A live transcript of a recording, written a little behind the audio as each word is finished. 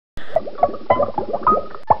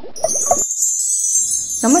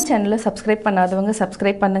நம்ம சேனலை சப்ஸ்கிரைப் பண்ணாதவங்க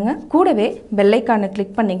சப்ஸ்கிரைப் பண்ணுங்க. கூடவே பெல் ஐகானை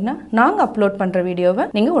கிளிக் பண்ணீங்கன்னா நாங்க அப்லோட் பண்ற வீடியோவை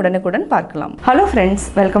நீங்க உடனுக்குடன் பார்க்கலாம். Hello friends,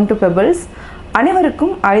 welcome to pebbles.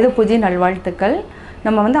 அனைவருக்கும் ஆயுத பூஜை நல்வாழ்த்துக்கள்.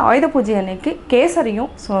 நம்ம ஆயுத பூஜை அன்னைக்கு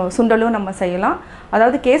கேசரியும் சுண்டலும் நம்ம செய்யலாம்.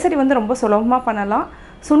 அதாவது கேசரி ரொம்ப சுலபமாக பண்ணலாம்.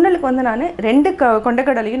 சுண்டலுக்கு நான் 2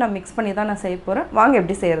 கொண்டக்கடலையும் நான் மிக்ஸ் பண்ணி தான் நான் செய்ய போகிறேன். வாங்க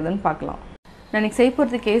எப்படி செய்கிறதுன்னு பார்க்கலாம். நான் இன்றைக்கி செய்ய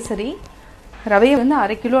போகிறது கேசரி. ரவையை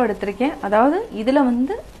 1/2 கிலோ எடுத்திருக்கேன். அதாவது இதில்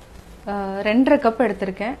 2.5 கப்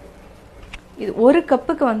எடுத்திருக்கேன். இது 1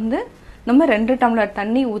 கப்புக்கு நம்ம 2 டம்ளர்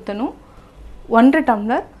தண்ணி ஊற்றணும். 1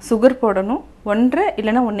 டம்ளர் சுகர் போடணும். 1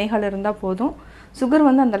 இல்லைன்னா 1.25 இருந்தால் போதும். சுகர்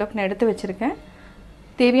அந்தளவுக்கு நான் எடுத்து வச்சுருக்கேன்.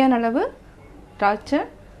 தேவையான அளவு திராட்சை,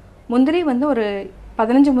 முந்திரி ஒரு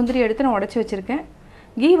 15 முந்திரி எடுத்து நான் உடச்சி வச்சுருக்கேன்.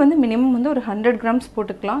 கீ மினிமம் ஒரு 100 கிராம்ஸ்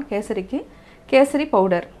போட்டுக்கலாம். கேசரிக்கு கேசரி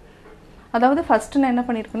பவுடர். அதாவது ஃபஸ்ட்டு நான் என்ன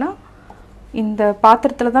பண்ணியிருக்கேன்னா, இந்த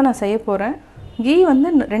பாத்திரத்தில் தான் நான் செய்ய போகிறேன். கீ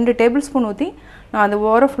 2 டேபிள் ஸ்பூன் ஊற்றி நான் அது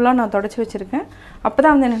ஓர ஃபுல்லாக நான் தொடச்சி வச்சுருக்கேன். அப்போ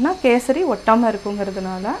தான் என்னென்னா கேசரி ஒட்டாமல்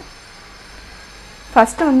இருக்குங்கிறதுனால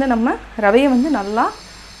ஃபஸ்ட்டு நம்ம ரவையை நல்லா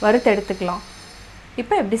வறுத்து எடுத்துக்கலாம்.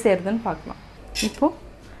 இப்போ எப்படி செய்கிறதுன்னு பார்க்கலாம்.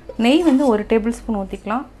 இப்போது நெய் 1 டேபிள் ஸ்பூன்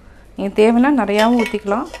ஊற்றிக்கலாம். நீங்கள் தேவைன்னா நிறையாவும்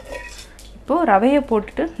ஊற்றிக்கலாம். இப்போது ரவையை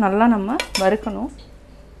போட்டுட்டு நல்லா நம்ம வறுக்கணும்.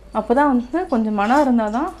 அப்போ தான் கொஞ்சம் மணம்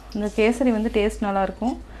இருந்தால் தான் இந்த கேசரி டேஸ்ட்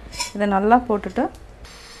நல்லாயிருக்கும். இதை நல்லா போட்டுட்டு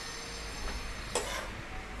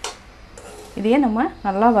இதையே நம்ம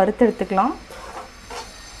நல்லா வறுத்து எடுத்துக்கலாம்.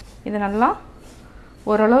 இதை நல்லா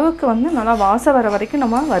ஓரளவுக்கு நல்லா வாசம் வர வரைக்கும்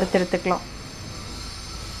நம்ம வறுத்து எடுத்துக்கலாம்.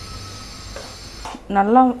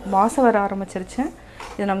 நல்லா வாசம் வர ஆரம்பிச்சிருச்சு.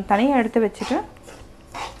 இதை நம்ம தனியாக எடுத்து வச்சுட்டு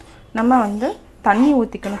நம்ம தண்ணி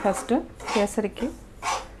ஊற்றிக்கணும் ஃபஸ்ட்டு கேசரிக்கு.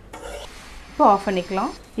 இப்போ ஆஃப்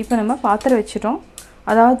பண்ணிக்கலாம். இப்போ நம்ம பாத்திரம் வச்சிட்டோம்.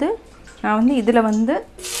 அதாவது நான் இதில்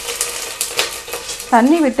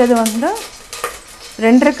தண்ணி விட்டது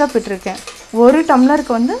 2.5 கப் விட்டுருக்கேன். 1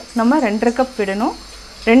 டம்ளருக்கு நம்ம 2.5 கப் விடணும்.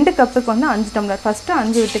 2 கப்புக்கு 5 டம்ளர். ஃபஸ்ட்டு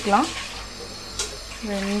 5 விட்டுக்கலாம்.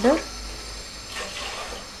 2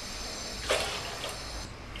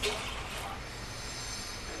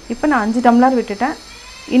 இப்போ நான் 5 டம்ளர் விட்டுட்டேன்.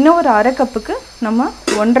 இன்னும் ஒரு 1/2 கப்புக்கு நம்ம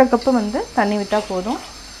 1.5 கப்பு தண்ணி விட்டால் போதும்.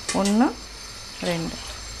 1 2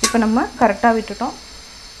 இப்போ நம்ம கரெக்டாக விட்டுட்டோம்.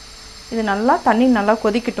 இது நல்லா தண்ணி நல்லா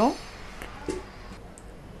கொதிக்கட்டும்.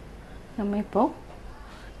 நம்ம இப்போது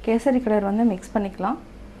கேசரி கலர் மிக்ஸ் பண்ணிக்கலாம்.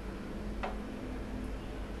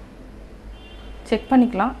 செக்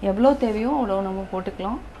பண்ணிக்கலாம். எவ்வளோ தேவையோ அவ்வளோ நம்ம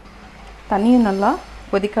போட்டுக்கலாம். தண்ணியும் நல்லா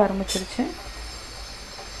கொதிக்க ஆரம்பிச்சிருச்சு.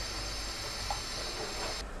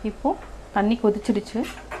 இப்போது தண்ணி கொதிச்சிடுச்சு.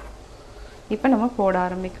 இப்போ நம்ம போட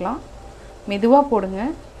ஆரம்பிக்கலாம். மெதுவாக போடுங்க.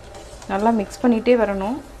 நல்லா மிக்ஸ் பண்ணிகிட்டே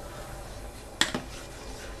வரணும்.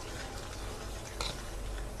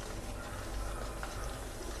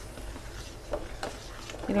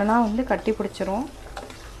 இல்லைனா கட்டி பிடிச்சிரும்.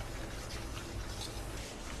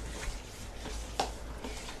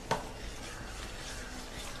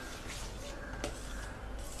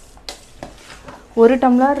 ஒரு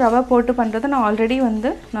டம்ளர் ரவை போட்டு பண்ணுறது நான் ஆல்ரெடி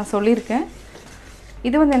நான் சொல்லியிருக்கேன்.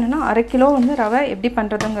 இது என்னென்னா 1/2 கிலோ ரவை எப்படி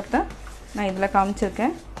பண்ணுறதுங்கிறத நான் இதில்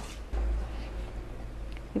காமிச்சிருக்கேன்.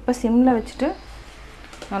 இப்போ சிம்மில் வச்சுட்டு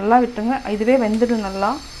நல்லா விட்டுருங்க. இதுவே வெந்துடும்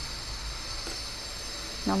நல்லா.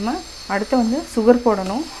 நம்ம அடுத்து சுகர்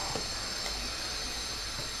போடணும்.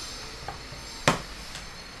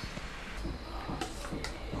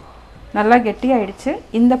 நல்லா கெட்டியாயிடுச்சு.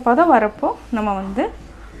 இந்த பதம் வரப்போ நம்ம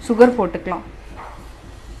சுகர் போட்டுக்கலாம்.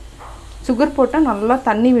 சுகர் போட்டால் நல்லா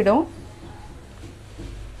தண்ணி விடும்.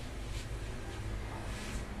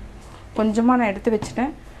 கொஞ்சமாக நான் எடுத்து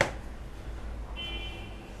வச்சுட்டேன்.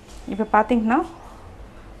 இப்போ பார்த்திங்கன்னா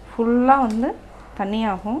ஃபுல்லாக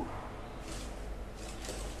தண்ணியாகும்.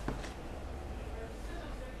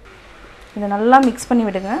 இதை நல்லா மிக்ஸ் பண்ணி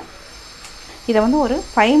விடுங்க. இதை ஒரு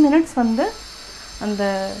 5 மினிட்ஸ் அந்த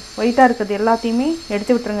ஒயிட்டாக இருக்கிறது எல்லாத்தையுமே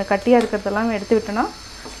எடுத்து விட்டுருங்க. கட்டியாக இருக்கிறதெல்லாம் எடுத்து விட்டோன்னா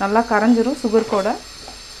நல்லா கரைஞ்சிரும். சுகர் கூட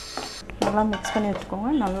நல்லா மிக்ஸ் பண்ணி வச்சுக்கோங்க.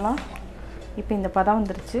 நல்லா இப்போ இந்த பதம்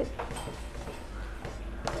வந்துருச்சு.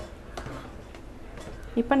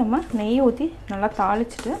 இப்போ நம்ம நெய் ஊற்றி நல்லா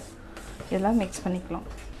தாளிச்சிட்டு இதெல்லாம் மிக்ஸ் பண்ணிக்கலாம்.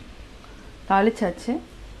 தாளிச்சாச்சு.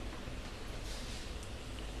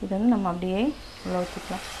 இதை நம்ம அப்படியே உள்ள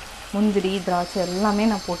ஊற்றிக்கலாம். முந்திரி, திராட்சை எல்லாமே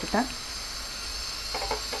நான் போட்டுட்டேன்.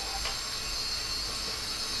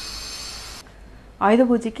 ஆயுத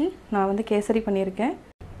பூஜைக்கு நான் கேசரி பண்ணியிருக்கேன்.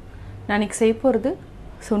 நான் இன்றைக்கி செய்ய போகிறது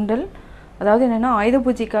சுண்டல். அதாவது என்னென்னா, ஆயுத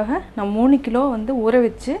பூஜைக்காக நான் 3 கிலோ ஊற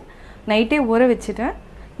வச்சு நைட்டே ஊற வச்சுட்டேன்.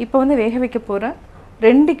 இப்போ வேக வைக்க போகிறேன்.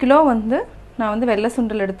 2 கிலோ நான் வெள்ளை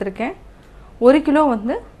சுண்டல் எடுத்திருக்கேன். 1 கிலோ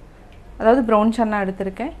அதாவது ப்ரௌன் சன்னா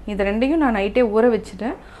எடுத்திருக்கேன். இது ரெண்டையும் நான் நைட்டே ஊற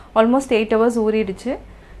வச்சுட்டேன். ஆல்மோஸ்ட் 8 ஹவர்ஸ் ஊறிடுச்சு.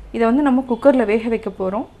 இதை வந்து நம்ம குக்கரில் வேக வைக்க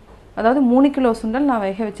போகிறோம். அதாவது 3 கிலோ சுண்டல் நான்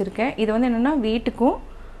வேக வச்சுருக்கேன். இது வந்து என்னென்னா வீட்டுக்கும்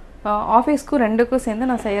ஆஃபீஸ்க்கும் 2க்கும் சேர்ந்து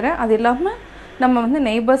நான் செய்கிறேன். அது இல்லாமல் நம்ம வந்து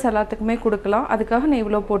நெய்பர்ஸ் எல்லாத்துக்குமே கொடுக்கலாம். அதுக்காக நான்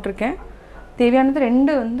இவ்வளோ போட்டிருக்கேன். தேவையானது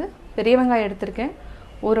 2 வந்து பெரிய வெங்காயம் எடுத்திருக்கேன்,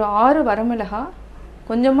 ஒரு 6 வரமிளகாய்,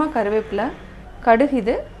 கொஞ்சமாக கருவேப்பிலை, கடுகு,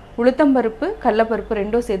 இது உளுத்தம்பருப்பு கடலைப்பருப்பு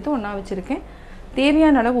 2ம் சேர்த்து ஒன்றா வச்சுருக்கேன்.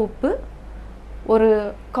 தேவையான அளவு உப்பு, ஒரு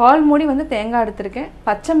 1/4 மூடி வந்து தேங்காய் எடுத்திருக்கேன்,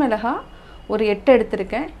 பச்சை மிளகாய் ஒரு 8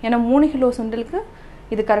 எடுத்திருக்கேன். ஏன்னா 3 கிலோ சுண்டலுக்கு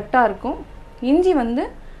இது கரெக்டாக இருக்கும். இஞ்சி வந்து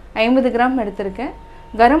 50 கிராம் எடுத்திருக்கேன்.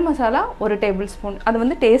 கரம் மசாலா 1 டேபிள் ஸ்பூன், அது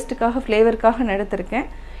வந்து டேஸ்ட்டுக்காக ஃப்ளேவருக்காக நான் எடுத்திருக்கேன்.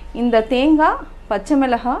 இந்த தேங்காய், பச்சை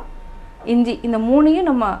மிளகாய், இஞ்சி இந்த 3ஐயும்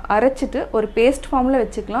நம்ம அரைச்சிட்டு ஒரு பேஸ்ட் ஃபார்மில்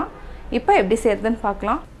வச்சுக்கலாம். இப்போ எப்படி செய்கிறதுன்னு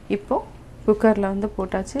பார்க்கலாம். இப்போது குக்கரில் வந்து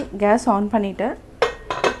போட்டாச்சு, கேஸ் ஆன் பண்ணிவிட்டு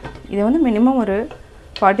இதை வந்து மினிமம் ஒரு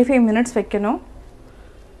 45 மினிட்ஸ் வைக்கணும்.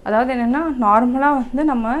 அதாவது என்னென்னா நார்மலாக வந்து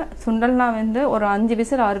நம்ம சுண்டல்னால் வந்து ஒரு 5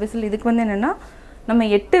 விசில் 6 விசில், இதுக்கு வந்து என்னென்னா நம்ம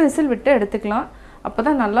 8 விசில் விட்டு எடுத்துக்கலாம். அப்போ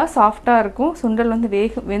தான் நல்லா சாஃப்டாக இருக்கும், சுண்டல் வந்து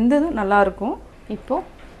வெந்ததும் நல்லாயிருக்கும். இப்போது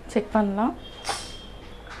செக் பண்ணலாம்.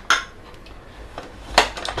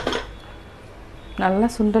 நல்லா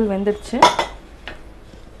சுண்டல் வெந்துடுச்சு.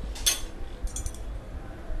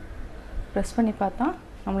 ப்ரெஸ் பண்ணி பார்த்தா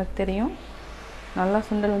நம்மளுக்கு தெரியும். நல்லா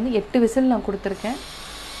சுண்டல் வந்து 8 விசில் நான் கொடுத்துருக்கேன்,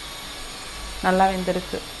 நல்லா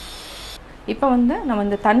வெந்திருக்கு. இப்போ வந்து நம்ம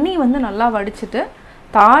இந்த தண்ணி வந்து நல்லா வடிச்சிட்டு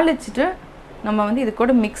தாளிச்சிட்டு நம்ம வந்து இது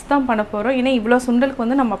கூட மிக்ஸ் தான் பண்ண போகிறோம். ஏன்னா இவ்வளோ சுண்டலுக்கு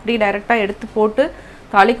வந்து நம்ம அப்படியே டைரெக்டாக எடுத்து போட்டு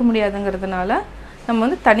தாளிக்க முடியாதுங்கிறதுனால நம்ம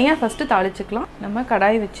வந்து தனியாக ஃபஸ்ட்டு தாளிச்சிக்கலாம். நம்ம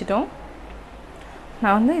கடாய் வச்சிட்டோம்.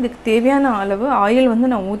 நான் வந்து இதுக்கு தேவையான அளவு ஆயில்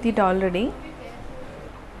வந்து நான் ஊற்றிட்டேன் ஆல்ரெடி.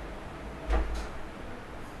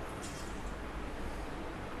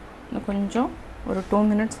 இன்னும் கொஞ்சம் ஒரு 2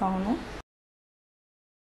 மினிட்ஸ் ஆகணும்.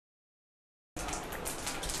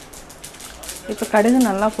 இப்போ கடுகு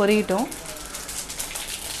நல்லா பொரியட்டும்.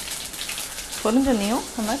 பொரிஞ்சோன்னையும்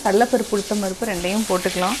நம்ம கடலைப்பருப்பு உளுத்தம்பருப்பு 2ஐயும்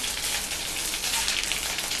போட்டுக்கலாம்.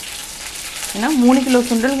 ஏன்னா 3 கிலோ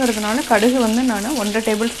சுண்டலுங்கிறதுனால கடுகு வந்து நான் 1.5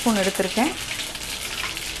 டேபிள் ஸ்பூன் எடுத்திருக்கேன்.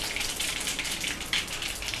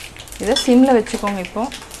 இதை சிம்மில் வச்சுக்கோங்க.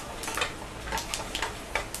 இப்போது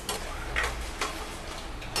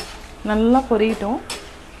நல்லா பொரியட்டும்.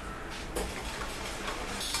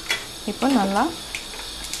 இப்போ நல்லா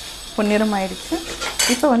பொன்னிறம் ஆயிடுச்சு.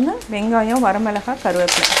 இப்போ வந்து வெங்காயம், வரமிளகாய்,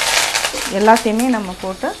 கருவேப்பிலை எல்லாத்தையுமே நம்ம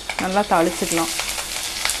போட்டு நல்லா தாளிச்சுக்கலாம்.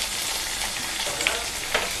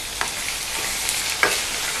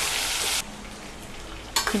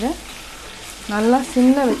 இதை நல்லா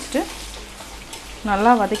சிம்மில் வச்சுட்டு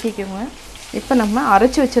நல்லா வதக்கிக்குங்க. இப்போ நம்ம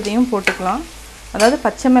அரைச்சி வச்சதையும் போட்டுக்கலாம். அதாவது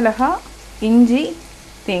பச்சை மிளகாய், இஞ்சி,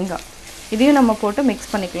 தேங்காய் இதையும் நம்ம போட்டு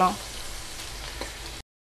மிக்ஸ் பண்ணிக்கலாம்.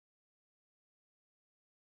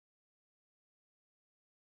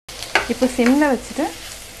 இப்போ சிம்மில் வச்சுட்டு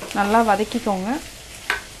நல்லா வதக்கிக்கோங்க.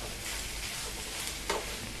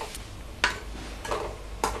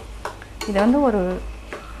 இதை வந்து ஒரு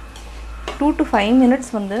 2 to 5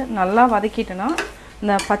 மினிட்ஸ் வந்து நல்லா வதக்கிட்டேன்னா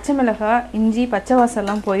இந்த பச்சை மிளகாய், இஞ்சி, பச்சை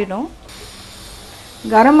வாசம்லாம் போயிடும்.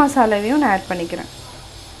 கரம் மசாலாவையும் நான் ஆட் பண்ணிக்கிறேன்.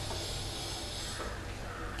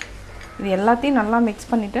 இது எல்லாத்தையும் நல்லா மிக்ஸ்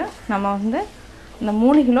பண்ணிவிட்டு நம்ம வந்து இந்த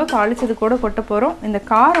 3 கிலோ தாளிச்சது கூட கொட்ட போகிறோம். இந்த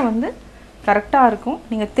காரம் வந்து கரெக்டாக இருக்கும்.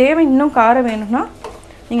 நீங்கள் தேவை இன்னும் காரம் வேணும்னா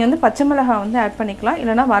நீங்கள் வந்து பச்சை மிளகாய் வந்து ஆட் பண்ணிக்கலாம்.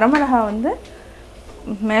 இல்லைனா வரமிளகாய் வந்து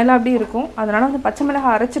மேலே அப்படி இருக்கும், அதனால் வந்து பச்சை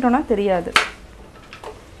மிளகாய் அரைச்சிட்டோன்னா தெரியாது.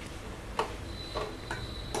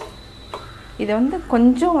 இது வந்து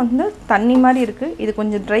கொஞ்சம் வந்து தண்ணி மாதிரி இருக்குது. இது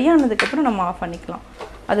கொஞ்சம் ட்ரை ஆனதுக்கப்புறம் நம்ம ஆஃப் பண்ணிக்கலாம்.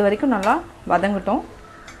 அது வரைக்கும் நல்லா வதங்கட்டும்.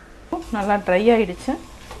 நல்லா ட்ரை ஆகிடுச்சு.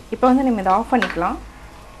 இப்போ வந்து நம்ம இதை ஆஃப் பண்ணிக்கலாம்.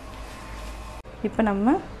 இப்போ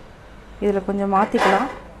நம்ம இதில் கொஞ்சம் மாற்றிக்கலாம்.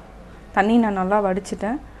 தண்ணி நான் நல்லா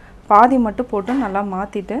வடிச்சிட்டேன். பாதி மட்டும் போட்டு நல்லா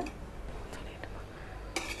மாற்றிட்டு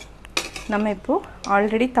நம்ம இப்போது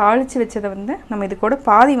ஆல்ரெடி தாளித்து வச்சதை வந்து நம்ம இது கூட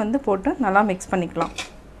பாதி வந்து போட்டு நல்லா மிக்ஸ் பண்ணிக்கலாம்.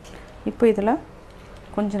 இப்போ இதில்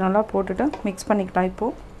கொஞ்சம் நல்லா போட்டுட்டு மிக்ஸ் பண்ணிக்கலாம்.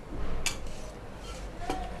 இப்போது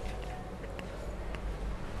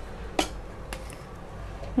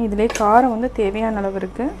இதிலே காரம் வந்து தேவையான அளவு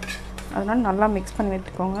இருக்குது, அதனால் நல்லா மிக்ஸ் பண்ணி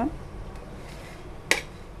விட்டுக்கோங்க.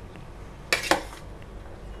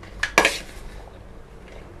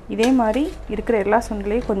 இதே மாதிரி இருக்கிற எல்லா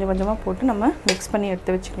சுண்டலையும் கொஞ்சம் கொஞ்சமாக போட்டு நம்ம மிக்ஸ் பண்ணி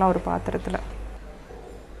எடுத்து வச்சுக்கலாம் ஒரு பாத்திரத்தில்.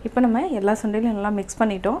 இப்போ நம்ம எல்லா சுண்டையிலும் நல்லா மிக்ஸ்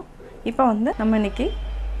பண்ணிட்டோம். இப்போ வந்து நம்ம இன்றைக்கி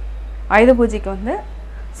ஆயுத பூஜைக்கு வந்து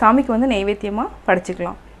சாமிக்கு வந்து நெய்வேத்தியமாக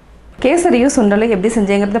படைச்சிக்கலாம். கேசரியும் சுண்டலும் எப்படி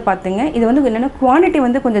செஞ்சேங்கிறத பார்த்துங்க. இது வந்து என்னென்னா குவான்டிட்டி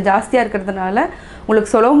வந்து கொஞ்சம் ஜாஸ்தியாக இருக்கிறதுனால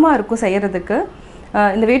உங்களுக்கு சுலபமாக இருக்கும் செய்கிறதுக்கு.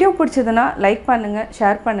 இந்த வீடியோ பிடிச்சதுன்னா லைக் பண்ணுங்கள்,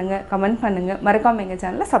 ஷேர் பண்ணுங்கள், கமெண்ட் பண்ணுங்கள், மறக்காமல் எங்கள்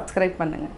சேனலை சப்ஸ்கிரைப் பண்ணுங்கள்.